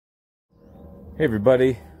Hey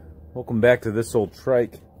everybody, welcome back to This Old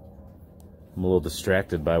Trike. I'm a little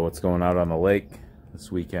distracted by what's going out on the lake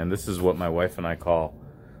this weekend. This is what my wife and I call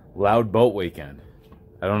Loud Boat Weekend.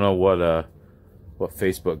 I don't know what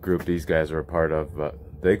Facebook group these guys are a part of, but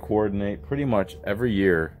they coordinate pretty much every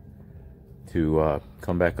year to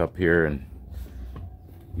come back up here, and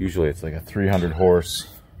usually it's like a 300 horse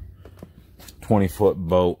 20-foot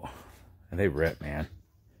boat, and they rip, man.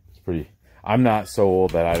 It's pretty. I'm not so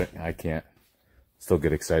old that I can't still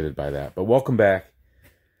get excited by that. But welcome back.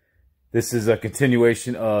 This is a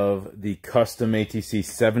continuation of the custom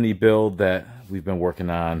ATC70 build that we've been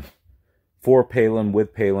working on for Palin,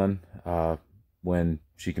 with Palin, when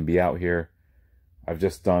she can be out here. I've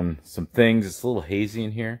just done some things. It's a little hazy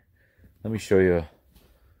in here. Let me show you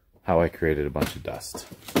how I created a bunch of dust.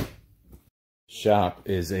 Shop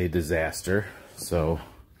is a disaster, so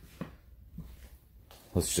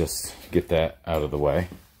let's just get that out of the way.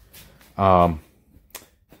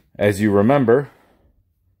 As you remember,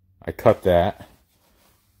 I cut that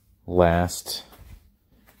last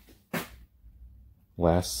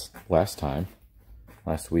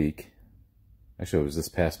week. Actually, it was this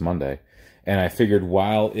past Monday. And I figured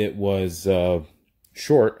while it was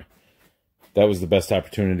short, that was the best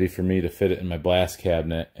opportunity for me to fit it in my blast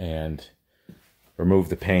cabinet and remove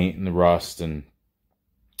the paint and the rust. And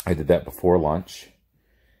I did that before lunch.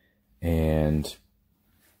 And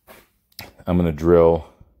I'm going to drill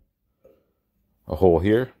a hole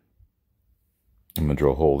here. I'm going to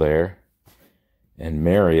drill a hole there and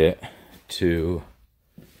marry it to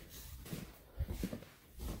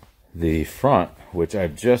the front, which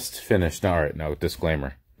I've just finished. All right, now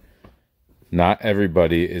disclaimer. Not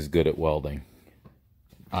everybody is good at welding.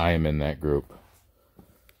 I am in that group.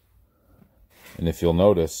 And if you'll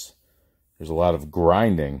notice, there's a lot of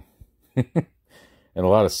grinding and a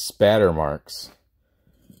lot of spatter marks.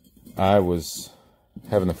 I was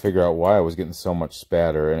having to figure out why I was getting so much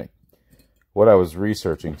spatter, and what I was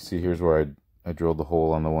researching. See, here's where I drilled the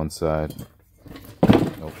hole on the one side.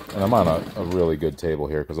 Nope. And I'm on a really good table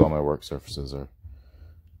here because all my work surfaces are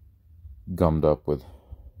gummed up with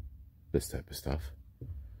this type of stuff.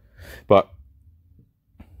 But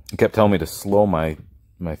it kept telling me to slow my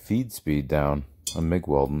feed speed down on MIG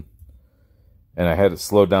welding, and I had it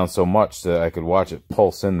slowed down so much that I could watch it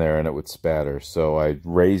pulse in there and it would spatter. So I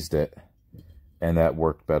raised it, and that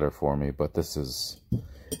worked better for me. But this is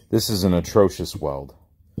an atrocious weld.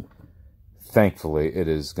 Thankfully, it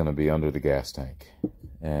is going to be under the gas tank.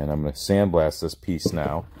 And I'm going to sandblast this piece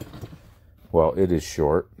now while it is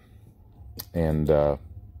short. And then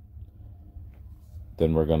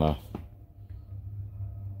we're going to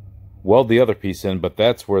weld the other piece in, but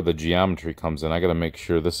that's where the geometry comes in. I got to make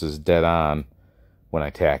sure this is dead on when I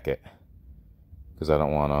tack it, because I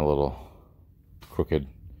don't want a little crooked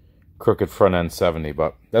front end 70.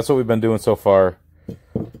 But that's what we've been doing so far.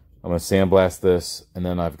 I'm going to sandblast this, and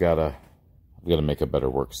then I've got to make a better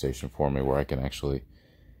workstation for me where I can actually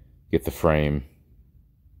get the frame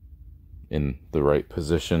in the right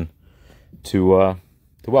position to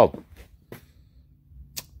weld.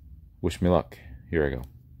 Wish me luck. Here I go.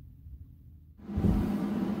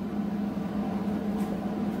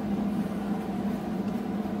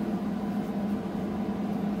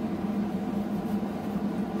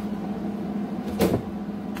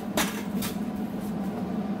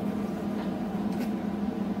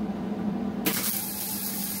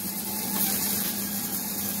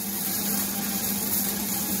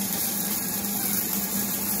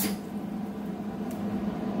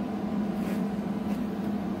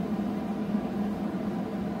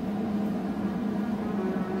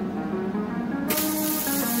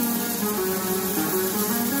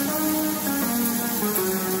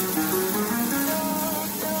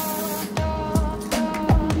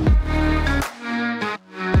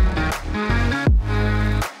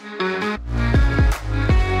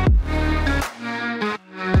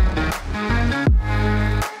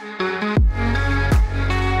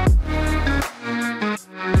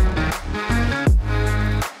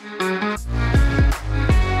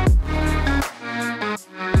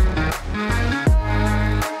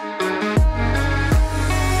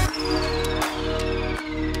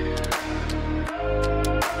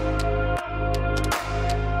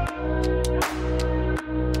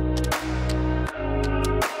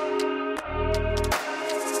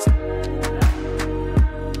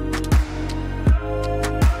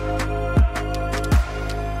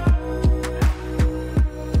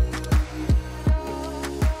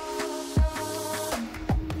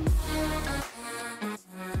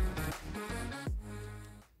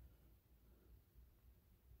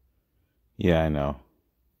 Yeah, I know.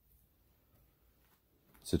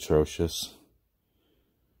 It's atrocious.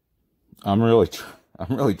 I'm really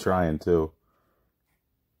trying to.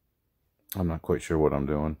 I'm not quite sure what I'm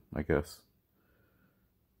doing, I guess.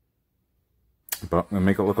 But I'm gonna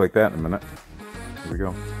make it look like that in a minute. Here we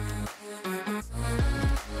go.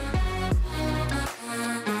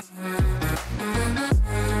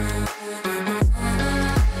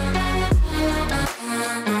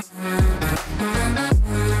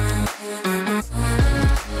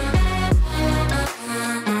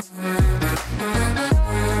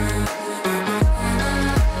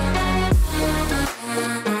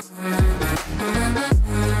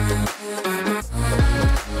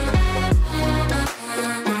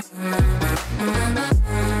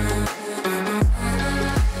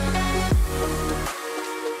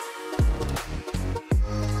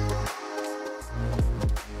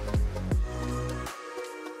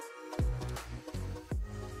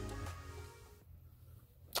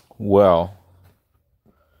 Well,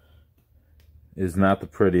 is not the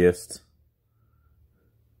prettiest,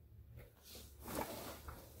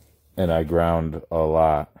 and I ground a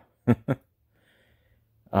lot.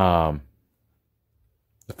 The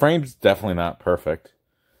frame's definitely not perfect.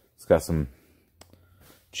 It's got some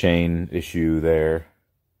chain issue there.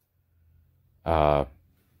 I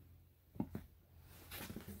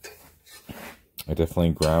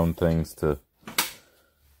definitely ground things to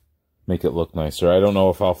make it look nicer. I don't know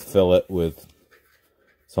if I'll fill it with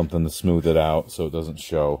something to smooth it out so it doesn't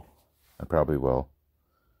show. I probably will.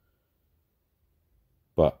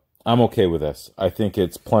 But I'm okay with this. I think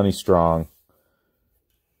it's plenty strong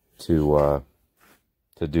to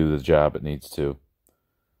do the job it needs to.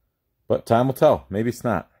 But time will tell. Maybe it's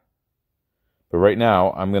not. But right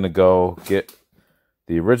now, I'm going to go get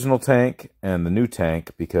the original tank and the new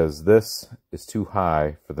tank because this is too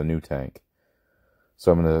high for the new tank.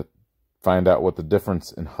 So I'm going to find out what the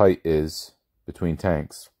difference in height is between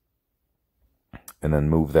tanks and then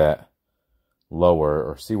move that lower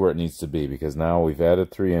or see where it needs to be, because now we've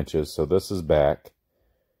added 3 inches, so this is back.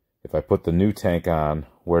 If I put the new tank on,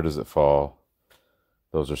 where does it fall?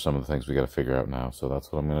 Those are some of the things we got to figure out now, so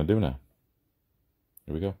that's what I'm going to do now.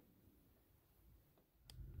 Here we go.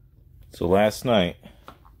 So last night,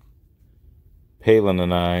 Palin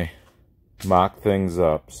and I mocked things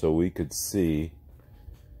up so we could see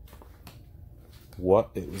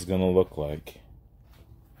what it was going to look like.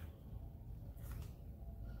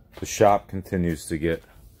 The shop continues to get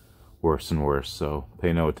worse and worse, so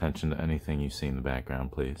pay no attention to anything you see in the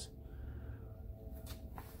background, please.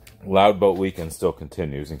 Loud Boat Weekend still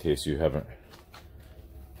continues, in case you haven't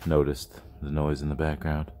noticed the noise in the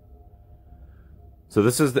background. So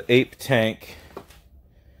this is the ape tank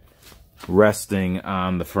resting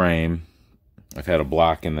on the frame. I've had a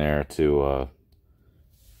block in there to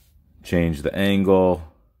change the angle.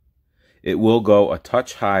 It will go a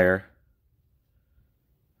touch higher.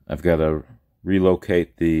 I've got to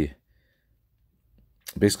relocate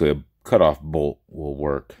basically a cutoff bolt will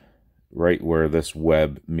work right where this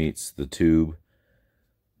web meets the tube.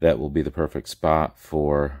 That will be the perfect spot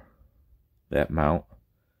for that mount.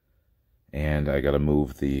 And I got to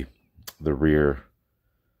move the rear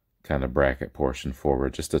kind of bracket portion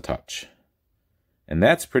forward just a touch. And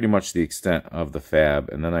that's pretty much the extent of the fab.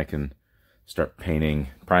 And then I can start priming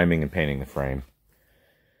and painting the frame.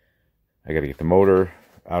 I got to get the motor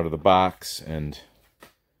out of the box and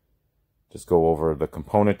just go over the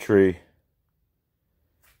componentry.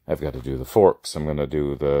 I've got to do the forks. I'm going to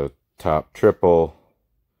do the top triple.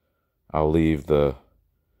 I'll leave the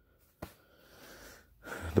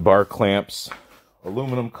bar clamps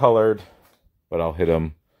aluminum colored, but I'll hit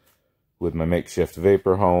them with my makeshift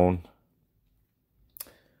vapor hone.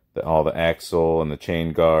 All the axle and the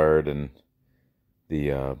chain guard and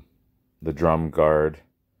the drum guard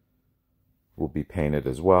will be painted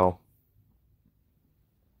as well.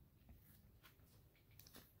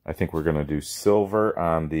 I think we're going to do silver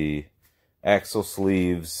on the axle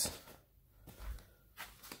sleeves.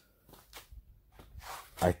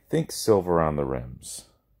 I think silver on the rims.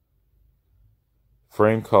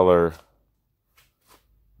 Frame color,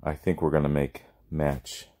 I think we're going to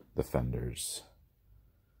match the fenders.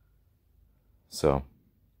 So,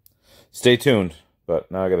 stay tuned. But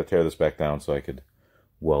now I got to tear this back down so I could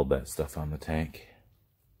weld that stuff on the tank.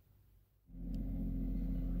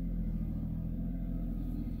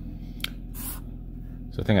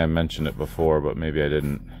 So I think I mentioned it before, but maybe I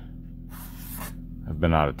didn't. I've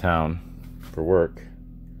been out of town for work.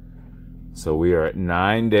 So we are at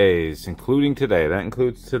 9 days, including today. That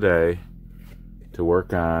includes today, to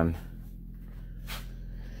work on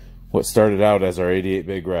what started out as our 88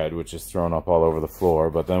 Big Red, which is thrown up all over the floor.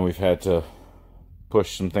 But then we've had to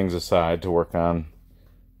push some things aside to work on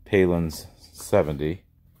Palin's 70.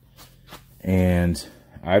 And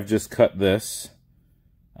I've just cut this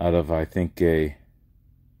out of, I think, a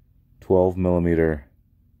 12mm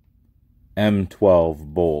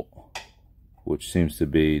M12 bolt, which seems to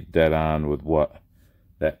be dead on with what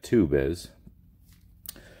that tube is.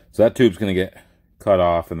 So that tube's going to get cut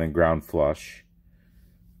off and then ground flush.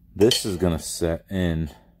 This is going to set in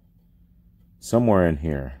somewhere in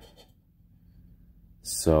here.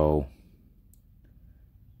 So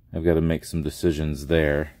I've got to make some decisions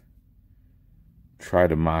there. Try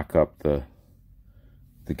to mock up the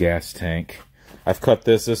gas tank. I've cut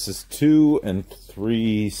this. This is 2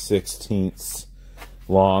 3/16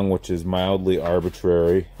 long, which is mildly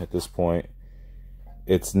arbitrary at this point.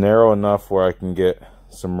 It's narrow enough where I can get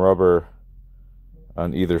some rubber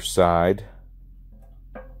on either side.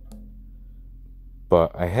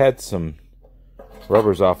 But I had some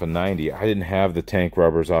rubbers off a 90. I didn't have the tank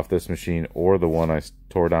rubbers off this machine or the one I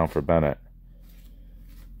tore down for Bennett.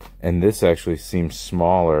 And this actually seems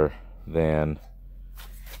smaller than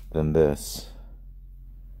this.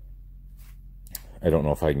 I don't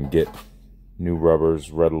know if I can get new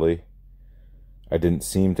rubbers readily. I didn't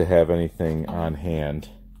seem to have anything on hand.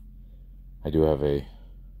 I do have a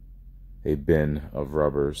bin of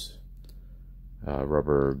rubbers,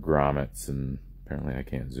 rubber grommets, and apparently I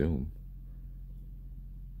can't zoom.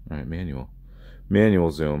 All right, manual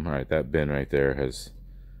zoom. All right, that bin right there has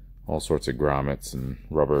all sorts of grommets and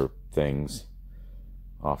rubber things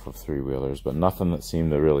off of 3-wheelers, but nothing that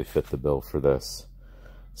seemed to really fit the bill for this.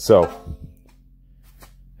 So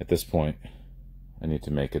at this point, I need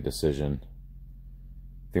to make a decision.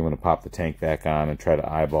 I think I'm going to pop the tank back on and try to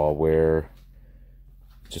eyeball where,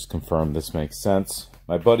 just confirm this makes sense.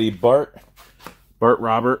 My buddy Bart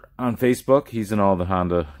Robert on Facebook, he's in all the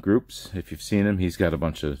Honda groups. If you've seen him, he's got a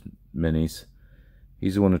bunch of minis.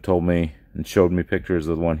 He's the one who told me and showed me pictures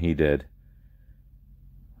of the one he did.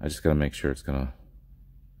 I just got to make sure it's going to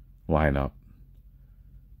line up.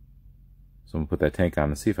 So I'm going to put that tank on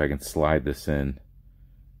and see if I can slide this in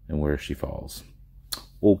and where she falls.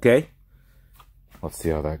 Okay, let's see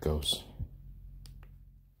how that goes.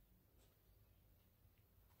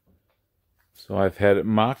 So I've had it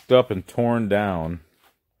mocked up and torn down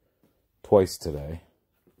twice today.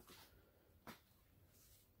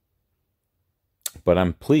 But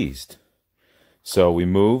I'm pleased. So we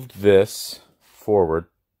moved this forward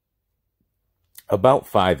about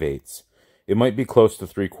 5/8. It might be close to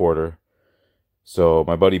 3/4. So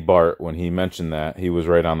my buddy Bart, when he mentioned that, he was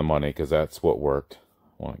right on the money because that's what worked.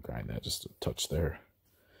 I want to grind that just a touch there.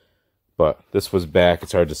 But this was back.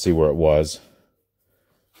 It's hard to see where it was,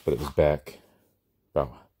 but it was back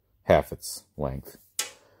about half its length.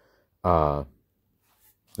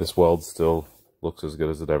 This weld still looks as good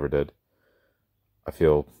as it ever did. I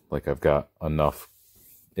feel like I've got enough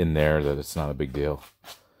in there that it's not a big deal.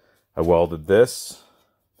 I welded this.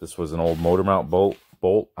 This was an old motor mount bolt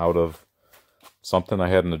out of something I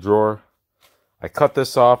had in the drawer. I cut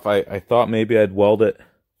this off. I thought maybe I'd weld it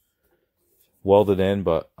in,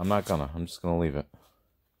 but I'm not gonna. I'm just gonna leave it.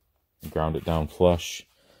 Ground it down flush.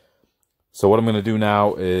 So what I'm gonna do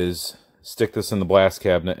now is stick this in the blast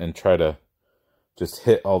cabinet and try to just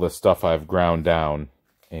hit all the stuff I've ground down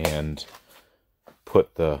and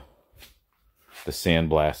put the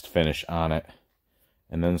sandblast finish on it.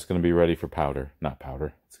 And then it's going to be ready for powder. Not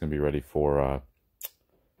powder. It's going to be ready for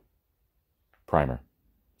primer.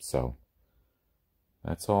 So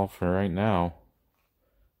that's all for right now.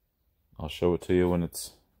 I'll show it to you when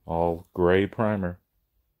it's all gray primer.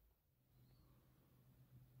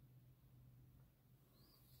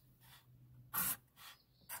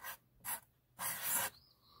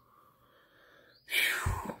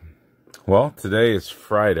 Well, today is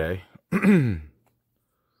Friday.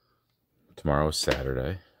 Tomorrow is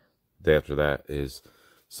Saturday. The day after that is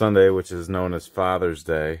Sunday, which is known as Father's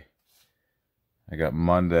Day. I got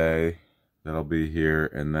Monday that'll be here,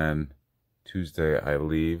 and then Tuesday I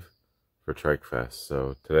leave for Trike Fest.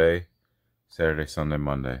 So today, Saturday, Sunday,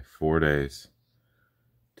 Monday, 4 days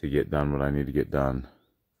to get done what I need to get done.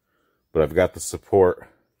 But I've got the support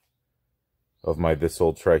of my This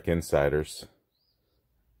Old Trike Insiders.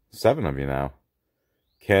 7 of you now.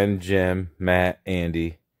 Ken, Jim, Matt,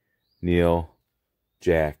 Andy, Neil,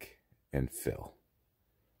 Jack, and Phil.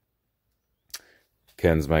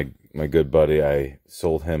 Ken's my good buddy. I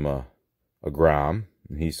sold him a Grom,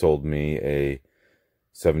 and he sold me a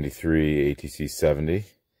 73 ATC70.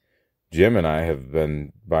 Jim and I have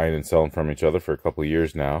been buying and selling from each other for a couple of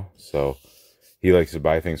years now, so he likes to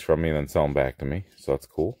buy things from me and then sell them back to me, so that's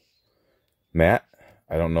cool. Matt,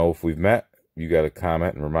 I don't know if we've met. You got to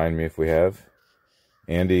comment and remind me if we have.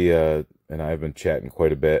 Andy and I have been chatting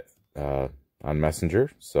quite a bit on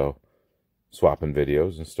Messenger, so swapping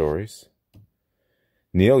videos and stories.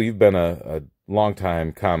 Neil, you've been a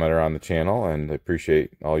long-time commenter on the channel, and I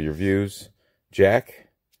appreciate all your views. Jack,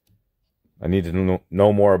 I need to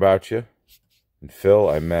know more about you. And Phil,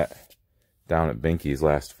 I met down at Binky's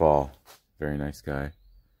last fall. Very nice guy.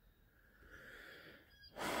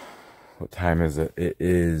 What time is it? It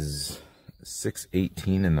is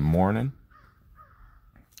 6:18 in the morning.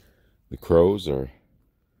 The crows are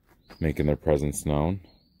making their presence known.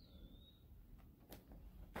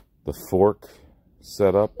 The fork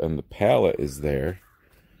set up and the pallet is there.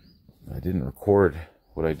 I didn't record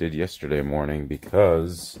what I did yesterday morning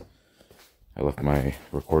because I left my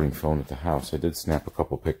recording phone at the house. I did snap a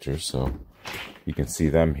couple pictures, so you can see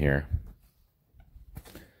them here.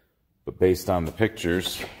 But based on the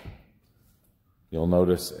pictures, you'll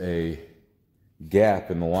notice a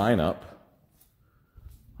gap in the lineup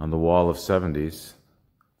on the wall of 70s.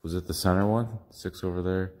 Was it the center one? 6 over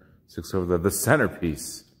there, 6 over there. The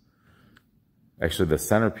centerpiece. Actually, the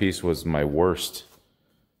centerpiece was my worst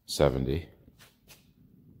 70.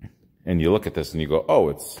 And you look at this and you go, oh,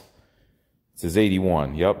 it says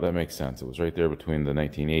 81. Yep, that makes sense. It was right there between the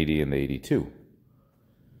 1980 and the 82.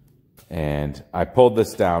 And I pulled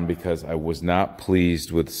this down because I was not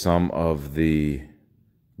pleased with some of the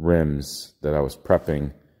rims that I was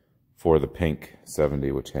prepping for the PINK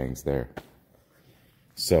 70, which hangs there.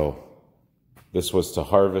 So this was to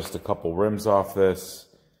harvest a couple rims off this.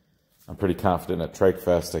 I'm pretty confident at Trike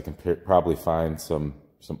Fest I can probably find some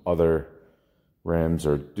other rims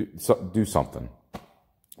or do something.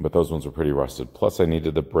 But those ones were pretty rusted. Plus I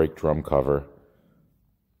needed the brake drum cover,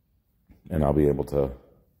 and I'll be able to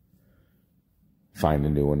find a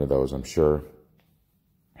new one of those, I'm sure.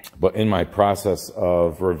 But in my process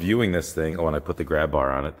of reviewing this thing, oh, and I put the grab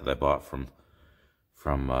bar on it that I bought from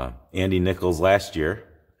Andy Nichols last year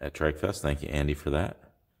at Trike Fest. Thank you, Andy, for that.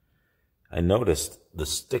 I noticed the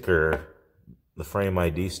sticker, the frame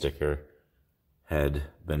ID sticker, had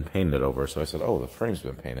been painted over. So I said, oh, the frame's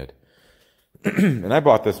been painted. And I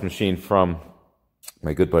bought this machine from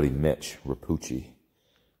my good buddy Mitch Rapucci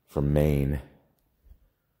from Maine.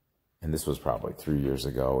 And this was probably 3 years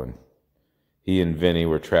ago. And he and Vinny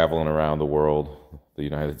were traveling around the world, the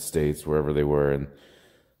United States, wherever they were. And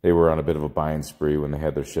they were on a bit of a buying spree when they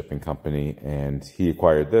had their shipping company. And he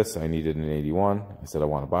acquired this. I needed an 81. I said, I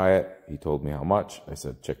want to buy it. He told me how much. I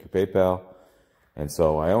said, check your PayPal. And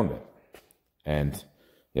so I owned it. And,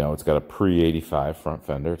 you know, it's got a pre-85 front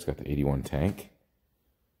fender. It's got the 81 tank.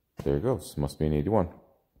 There it goes. Must be an 81.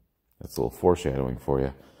 That's a little foreshadowing for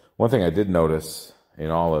you. One thing I did notice in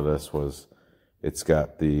all of this was it's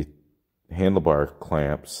got the handlebar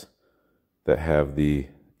clamps that have the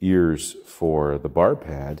ears for the bar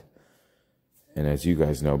pad. And as you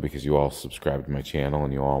guys know, because you all subscribe to my channel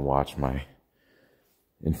and you all watch my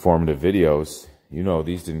informative videos, you know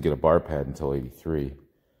these didn't get a bar pad until 83.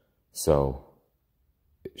 So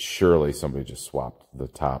surely somebody just swapped the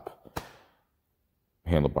top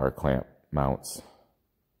handlebar clamp mounts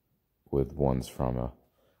with ones from a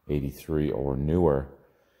 83 or newer.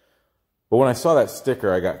 But when I saw that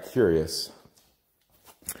sticker, I got curious.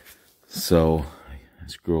 So I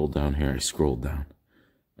scrolled down here. I scrolled down.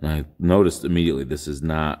 And I noticed immediately this is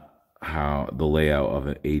not how the layout of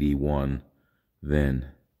an 81 VIN.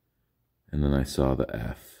 And then I saw the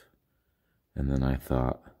F. And then I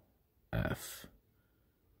thought, F.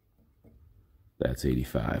 That's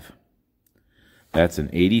 85. That's an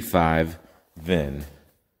 85 VIN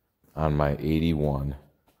on my 81.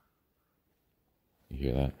 You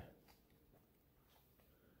hear that?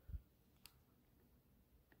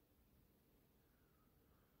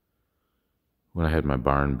 When I had my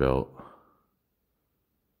barn built,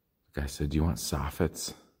 the guy said, do you want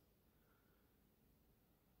soffits?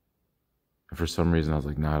 And for some reason I was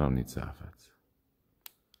like, no, I don't need soffits.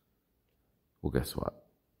 Well, guess what?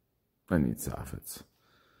 I need soffits.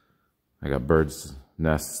 I got birds'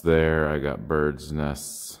 nests there. I got birds'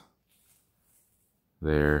 nests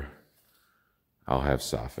there. I'll have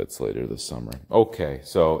soffits later this summer. Okay,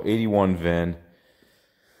 so 81 VIN.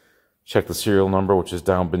 Check the serial number, which is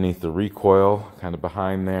down beneath the recoil, kind of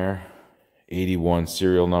behind there. 81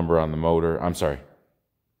 serial number on the motor. I'm sorry.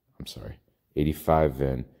 85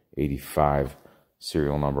 VIN, 85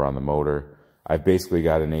 serial number on the motor. I've basically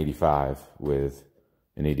got an 85 with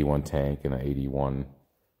an 81 tank and an 81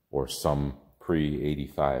 or some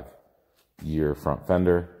pre-85 year front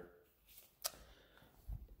fender.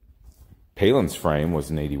 Palin's frame was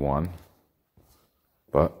an 81,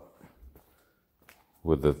 but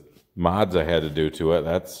with the mods I had to do to it,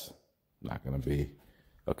 that's not going to be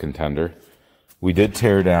a contender. We did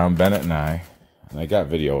tear down, Bennett and I got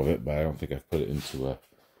video of it, but I don't think I've put it into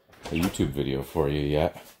a YouTube video for you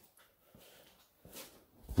yet.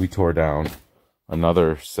 We tore down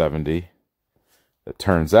another 70 that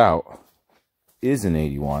turns out is an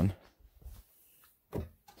 81.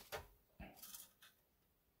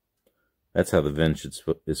 That's how the VIN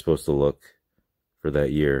is supposed to look for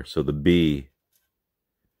that year. So the B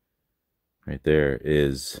right there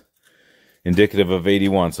is indicative of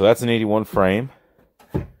 81. So that's an 81 frame.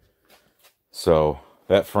 So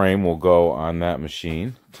that frame will go on that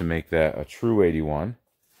machine to make that a true 81.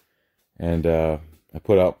 And I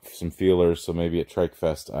put up some feelers, so maybe at Trike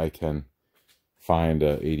Fest I can find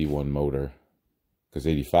a 81 motor. Because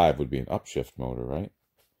 85 would be an upshift motor, right?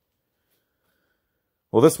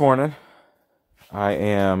 Well, this morning I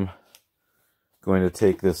am going to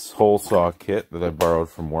take this hole saw kit that I borrowed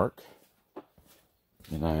from work,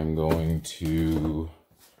 and I am going to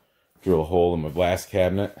drill a hole in my blast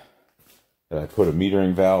cabinet that I put a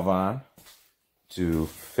metering valve on to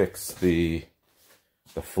fix the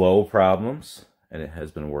flow problems, and it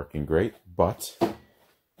has been working great. But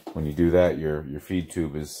when you do that, your feed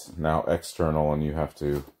tube is now external, and you have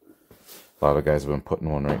to, a lot of guys have been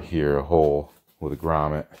putting one right here, a hole with a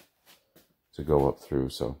grommet to go up through.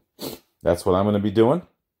 So that's what I'm going to be doing,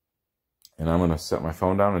 and I'm going to set my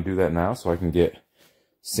phone down and do that now so I can get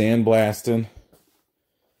sandblasting.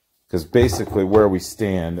 Because basically where we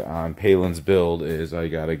stand on Palin's build is I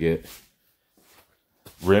got to get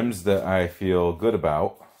rims that I feel good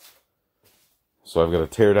about. So I've got to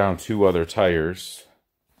tear down 2 other tires,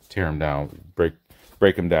 tear them down,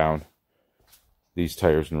 break them down. These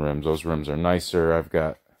tires and rims, those rims are nicer. I've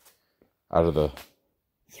got, out of the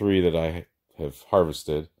 3 that I have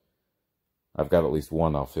harvested, I've got at least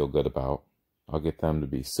 1 I'll feel good about. I'll get them to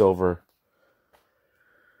be silver.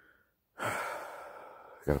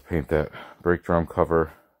 Got to paint that brake drum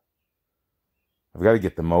cover. I've got to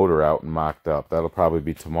get the motor out and mocked up. That'll probably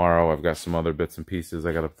be tomorrow. I've got some other bits and pieces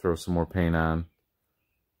I got to throw some more paint on.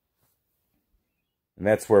 And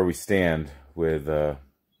that's where we stand with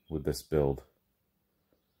this build.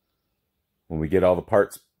 When we get all the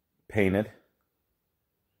parts painted,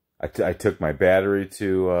 I took my battery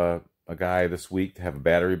to a guy this week to have a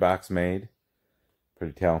battery box made.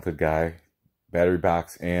 Pretty talented guy. Battery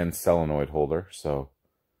box and solenoid holder, so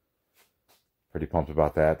pretty pumped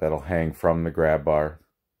about that. That'll hang from the grab bar.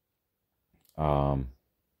 I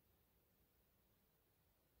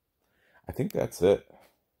think that's it.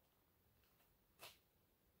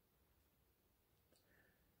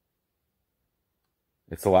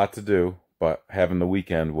 It's a lot to do, but having the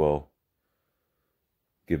weekend will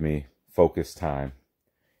give me focused time.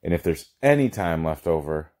 And if there's any time left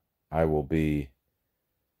over, I will be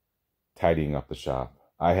tidying up the shop.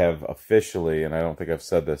 I have officially, and I don't think I've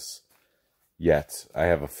said this yet, I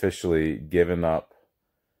have officially given up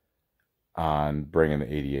on bringing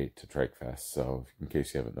the 88 to Trike Fest. So in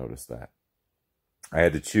case you haven't noticed that, I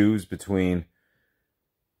had to choose between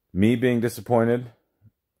me being disappointed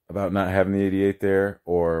about not having the 88 there,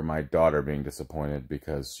 or my daughter being disappointed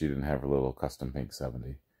because she didn't have her little custom pink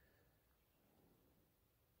 70.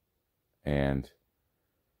 And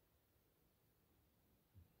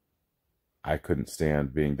I couldn't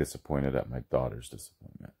stand being disappointed at my daughter's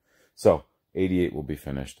disappointment. So 88 will be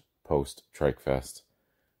finished post Trike Fest.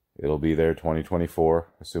 It'll be there 2024,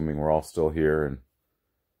 assuming we're all still here and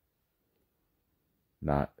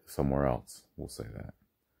not somewhere else. We'll say that.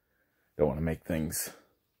 Don't want to make things,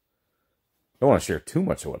 don't want to share too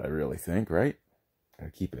much of what I really think, right?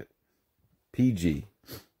 Gotta keep it PG.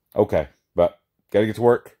 Okay, but gotta get to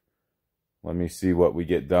work. Let me see what we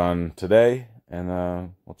get done today, and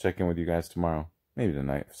we'll check in with you guys tomorrow. Maybe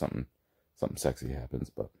tonight if something sexy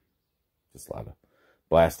happens, but just a lot of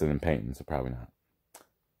blasting and painting, so probably not.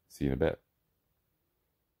 See you in a bit.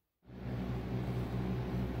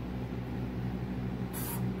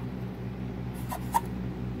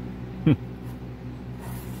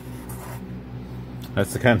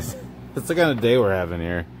 That's the kind of day we're having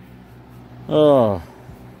here. Oh,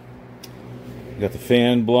 we got the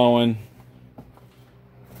fan blowing,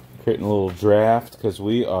 creating a little draft because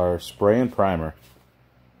we are spraying primer.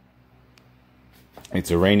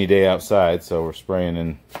 It's a rainy day outside, so we're spraying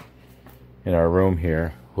in our room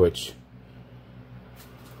here, which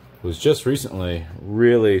was just recently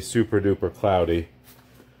really super duper cloudy.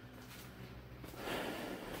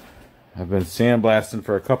 I've been sandblasting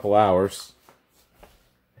for a couple hours.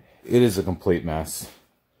 It is a complete mess.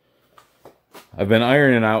 I've been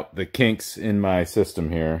ironing out the kinks in my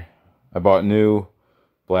system here. I bought new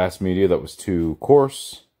blast media that was too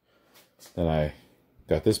coarse. Then I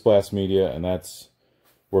got this blast media, and that's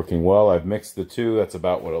working well. I've mixed the two. That's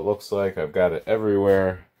about what it looks like. I've got it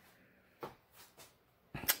everywhere.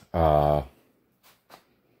 I'm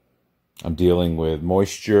dealing with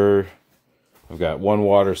moisture. I've got one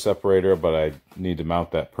water separator, but I need to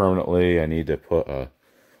mount that permanently. I need to put a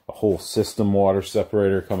whole system water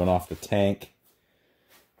separator coming off the tank.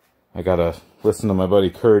 I gotta listen to my buddy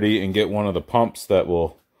Curdy and get one of the pumps that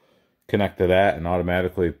will connect to that and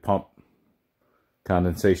automatically pump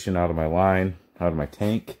condensation out of my line, out of my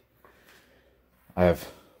tank.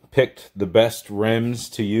 I've picked the best rims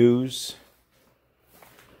to use.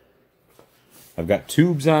 I've got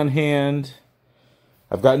tubes on hand.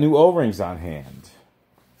 I've got new O-rings on hand.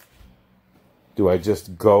 Do I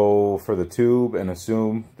just go for the tube and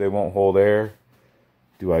assume they won't hold air?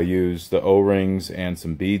 Do I use the O-rings and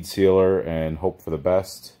some bead sealer and hope for the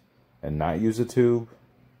best and not use a tube?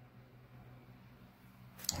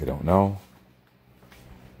 I don't know.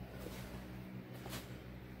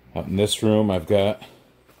 Out in this room, I've got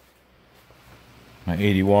my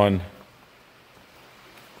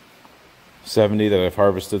 8170 that I've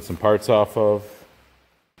harvested some parts off of.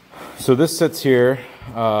 So this sits here.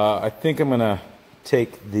 I think I'm gonna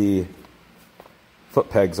take the foot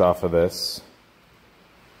pegs off of this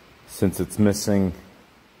since it's missing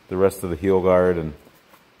the rest of the heel guard, and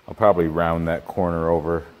I'll probably round that corner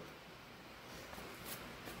over.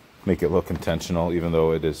 Make it look intentional, even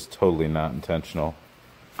though it is totally not intentional.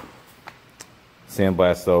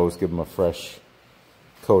 Sandblast those, give them a fresh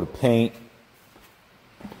coat of paint.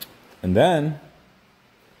 And then,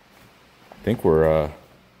 I think we're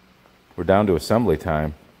down to assembly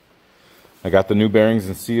time. I got the new bearings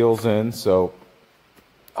and seals in, so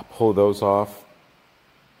I'll pull those off,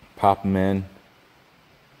 pop them in.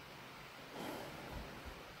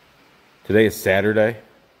 Today is Saturday.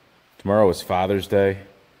 Tomorrow is Father's Day.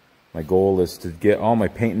 My goal is to get all my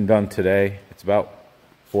painting done today. It's about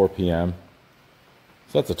 4 p.m.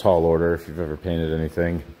 So that's a tall order if you've ever painted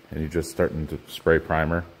anything and you're just starting to spray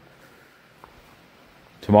primer.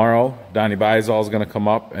 Tomorrow, Donnie Bizall is going to come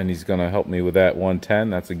up and he's going to help me with that 110.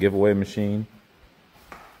 That's a giveaway machine.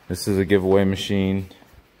 This is a giveaway machine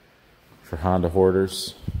for Honda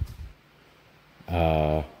hoarders.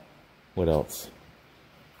 What else?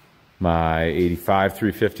 My 85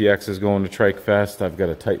 350X is going to Trike Fest. I've got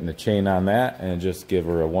to tighten the chain on that and just give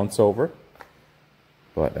her a once over.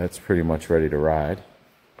 But that's pretty much ready to ride.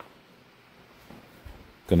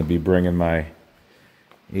 Going to be bringing my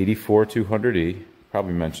 84 200E.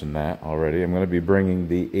 Probably mentioned that already. I'm going to be bringing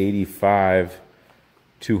the 85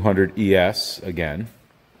 200 ES again.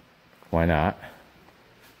 Why not?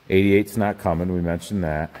 88's not coming. We mentioned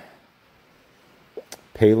that.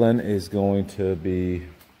 Palin is going to be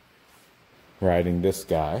riding this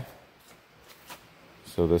guy,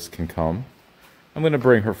 so this can come. I'm going to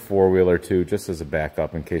bring her four-wheeler too, just as a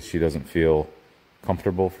backup in case she doesn't feel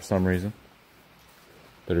comfortable for some reason.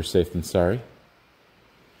 Better safe than sorry.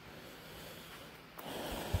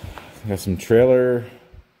 Got some trailer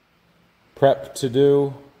prep to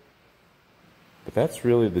do, but that's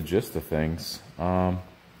really the gist of things. I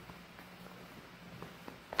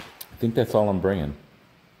think that's all I'm bringing.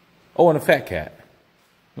 Oh, and a Fat Cat.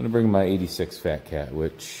 I'm going to bring my 86 Fat Cat,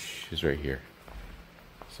 which is right here.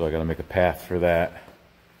 So I got to make a path for that.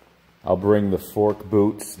 I'll bring the fork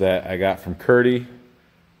boots that I got from Curdy.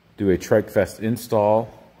 Do a Trike Fest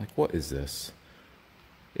install. Like, what is this?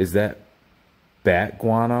 Is that bat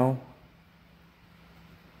guano?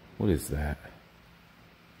 What is that?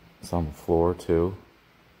 It's on the floor too.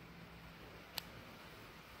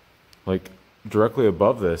 Like, directly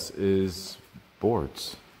above this is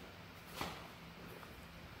boards.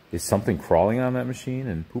 Is something crawling on that machine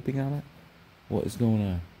and pooping on it? What is going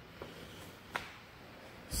on?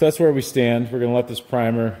 So that's where we stand. We're going to let this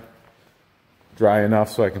primer dry enough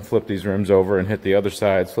so I can flip these rims over and hit the other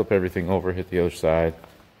side, flip everything over, hit the other side.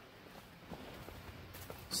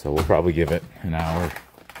 So we'll probably give it an hour.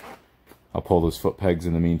 I'll pull those foot pegs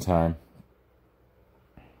in the meantime.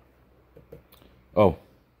 Oh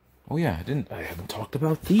yeah, I haven't talked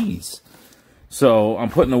about these. So I'm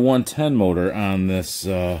putting a 110 motor on this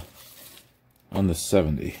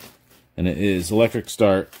 70, and it is electric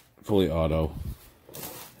start, fully auto.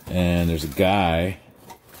 And there's a guy,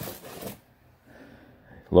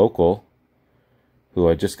 local, who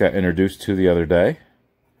I just got introduced to the other day,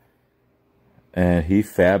 and he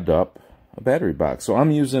fabbed up a battery box. So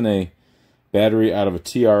I'm using a battery out of a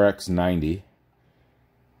TRX 90,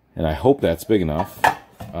 and I hope that's big enough.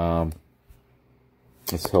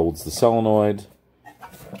 This holds the solenoid,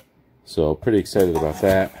 so pretty excited about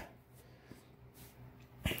that.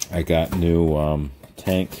 I got new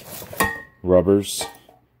tank rubbers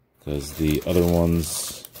because the other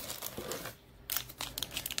ones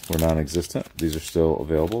were non-existent. These are still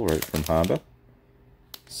available right from Honda.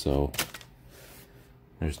 So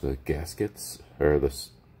there's the gaskets, or the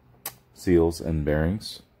seals and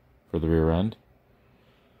bearings for the rear end.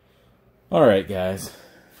 Alright guys,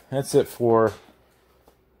 that's it for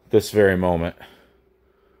this very moment.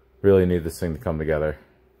 Really need this thing to come together.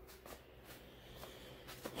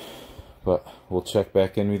 But we'll check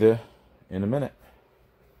back in with you in a minute.